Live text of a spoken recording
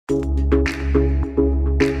Hi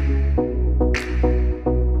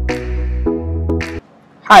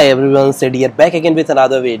everyone, Sid here, back again with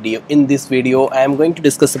another video. In this video I am going to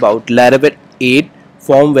discuss about Laravel 8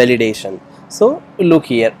 form validation. So look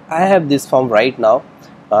here, I have this form right now.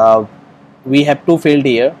 We have two fields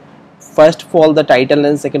here, first for the title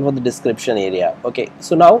and second for the description area. Okay,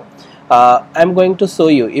 so now I am going to show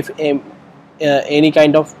you if any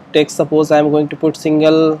kind of text, suppose I am going to put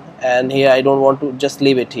single, and here I don't want to just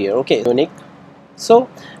leave it here. Okay, unique. So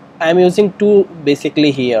I am using two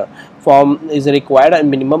basically here. Form is required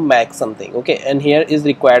and minimum max something. Okay, and here is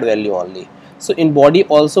required value only. So in body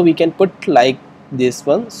also we can put like this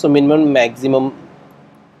one, so minimum maximum.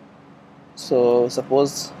 So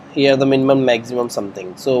suppose here the minimum maximum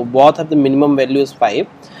something, so both have the minimum value is 5.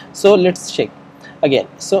 So let's check again.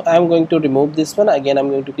 So I'm going to remove this one. Again I'm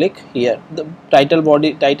going to click here, the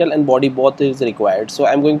title and body both is required, so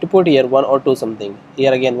I'm going to put here 1 or 2 something,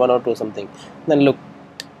 here again 1 or 2 something. Then look,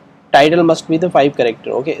 title must be the 5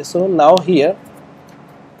 character. Okay, so now here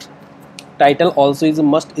title also is a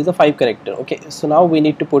must, is a 5 character. Okay, so now we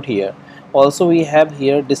need to put here also, we have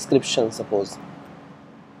here description. Suppose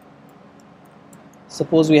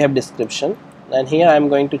we have description, and here I am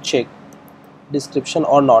going to check description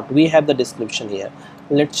or not. We have the description here.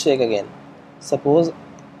 Let's check again. Suppose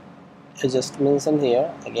I just mention here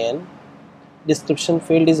again, description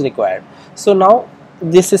field is required. So now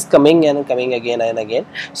this is coming and coming again and again.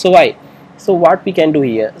 So why? So what we can do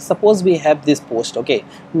here, suppose we have this post. Okay,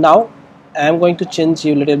 now I am going to change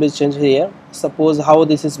you little bit, change here. Suppose how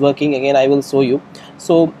this is working, again I will show you.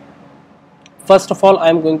 So first of all I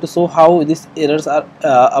am going to show how these errors are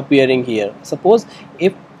appearing here. Suppose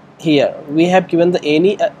if here we have given the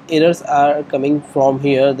any errors are coming from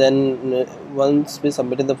here, then once we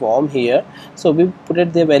submitted the form here, so we put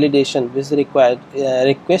it the validation which is required,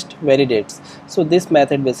 request validates. So this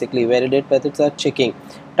method basically, validate methods are checking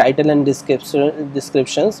title and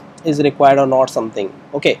descriptions is required or not something.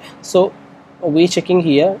 Okay, so we checking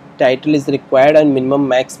here title is required and minimum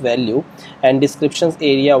max value, and descriptions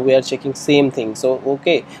area we are checking same thing. So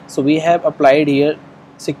okay, so we have applied here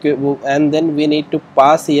secure, and then we need to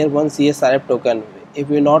pass here one CSRF token. If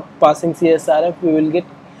we're not passing CSRF, we will get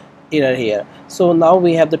error here. So now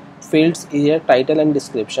we have the fields here, title and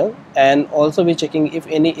description, and also we checking if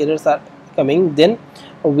any errors are coming, then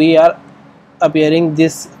we are appearing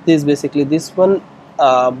this basically this one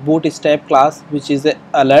bootstrap class, which is a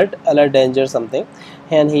alert danger something,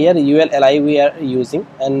 and here ULLI we are using,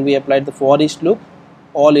 and we applied the for each loop,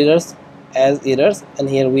 all errors as errors, and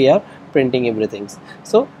here we are printing everything.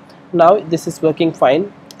 So now this is working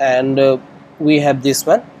fine, and we have this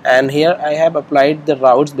one, and here I have applied the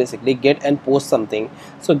routes basically get and post something.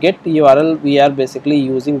 So get URL we are basically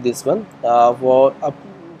using this one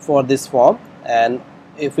for this form, and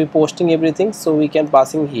if we posting everything, so we can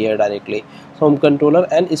passing here directly home controller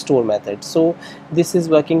and store method. So this is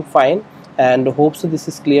working fine, and hope so this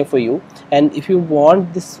is clear for you. And if you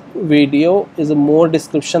want this video is a more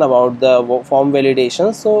description about the form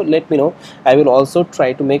validation, so let me know, I will also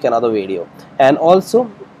try to make another video. And also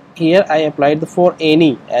here I applied the for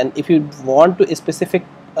any, and if you want to specific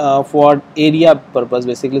for area purpose,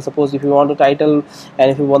 basically suppose if you want the title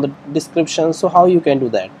and if you want the description, so how you can do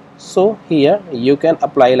that. So here you can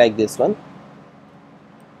apply like this one,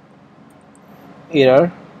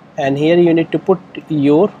 error, and here you need to put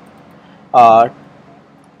your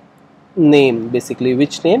name, basically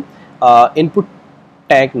which name, input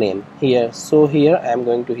tag name here. So here I am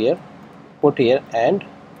going to here put here and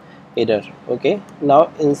error. Okay,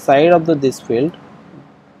 now inside of this field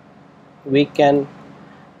we can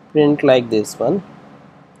print like this one,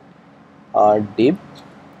 div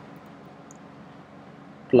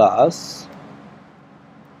class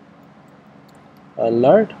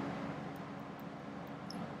alert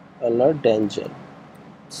danger.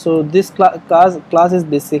 So this class is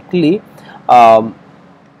basically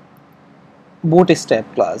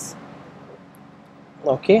bootstrap class.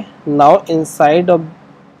 Okay, now inside of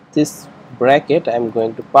this bracket I am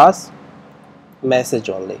going to pass message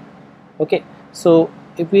only. Okay, so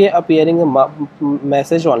if we are appearing a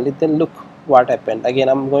message only, then look what happened. Again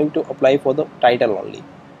I'm going to apply for the title only.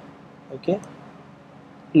 Okay,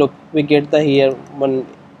 look, we get the here one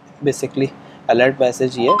basically alert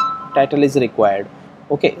message here, title is required.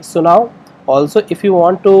 Okay, so now also if you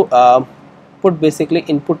want to put basically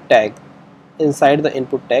input tag inside the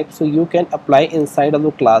input tag, so you can apply inside of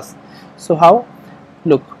the class. So how?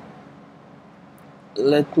 Look,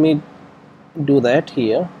 let me do that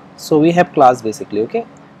here. So we have class basically. Okay,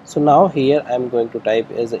 so now here I'm going to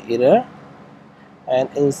type as an error, and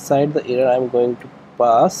inside the error I'm going to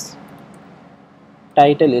pass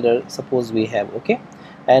title error suppose we have. Okay,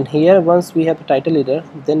 and here once we have the title error,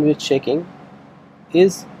 then we're checking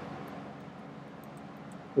is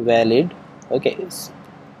valid. Okay,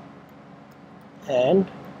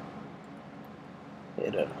 and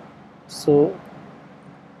error. So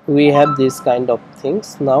we have these kind of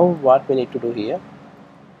things. Now what we need to do here,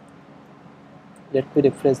 let me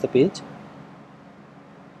refresh the page.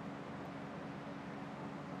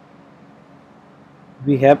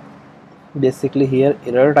 We have basically here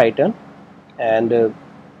error title, and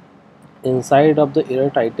inside of the error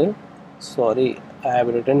title, sorry, I have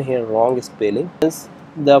written here wrong spelling. Since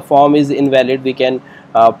the form is invalid, we can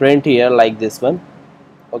print here like this one.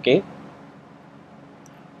 Okay,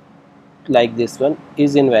 like this one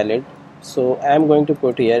is invalid, so I am going to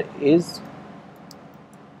put here is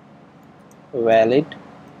valid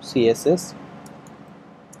CSS.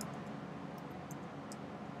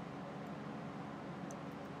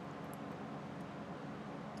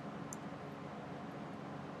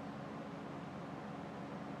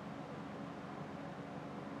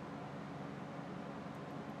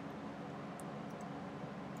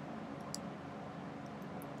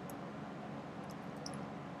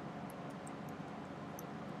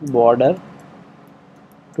 Border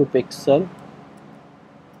to pixel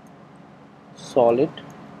solid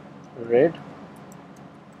red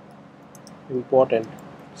important.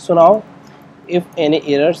 So now if any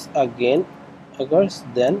errors again occurs,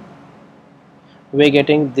 then we're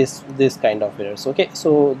getting this kind of errors. Okay,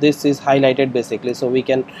 so this is highlighted basically, so we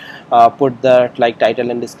can put the like title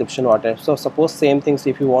and description whatever. So suppose same things,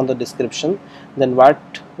 if you want the description, then what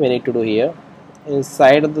we need to do here,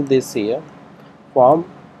 inside of this here form,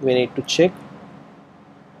 we need to check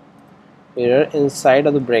error. Inside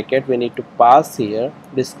of the bracket we need to pass here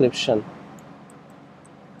description.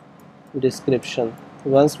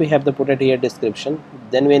 Once we have the put it here description,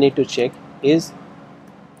 then we need to check is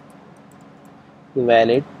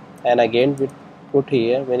valid, and again we put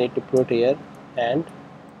here, we need to put here and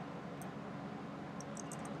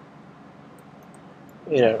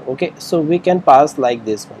error. Okay, so we can pass like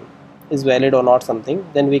this one is valid or not something,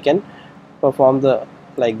 then we can perform the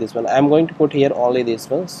like this one. I'm going to put here only this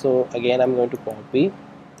one, so again I'm going to copy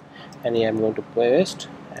and here I'm going to paste,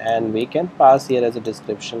 and we can pass here as a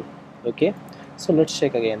description. Okay, so let's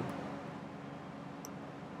check again.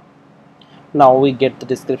 Now we get the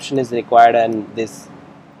description is required and this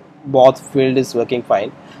both field is working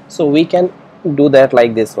fine, so we can do that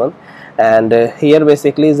like this one. And here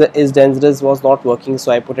basically is dangerous was not working,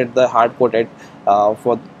 so I put it the hard coded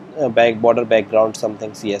for border background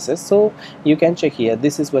something CSS. So you can check here,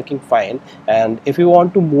 this is working fine. And if you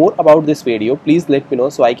want to more about this video, please let me know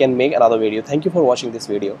so I can make another video. Thank you for watching this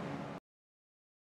video.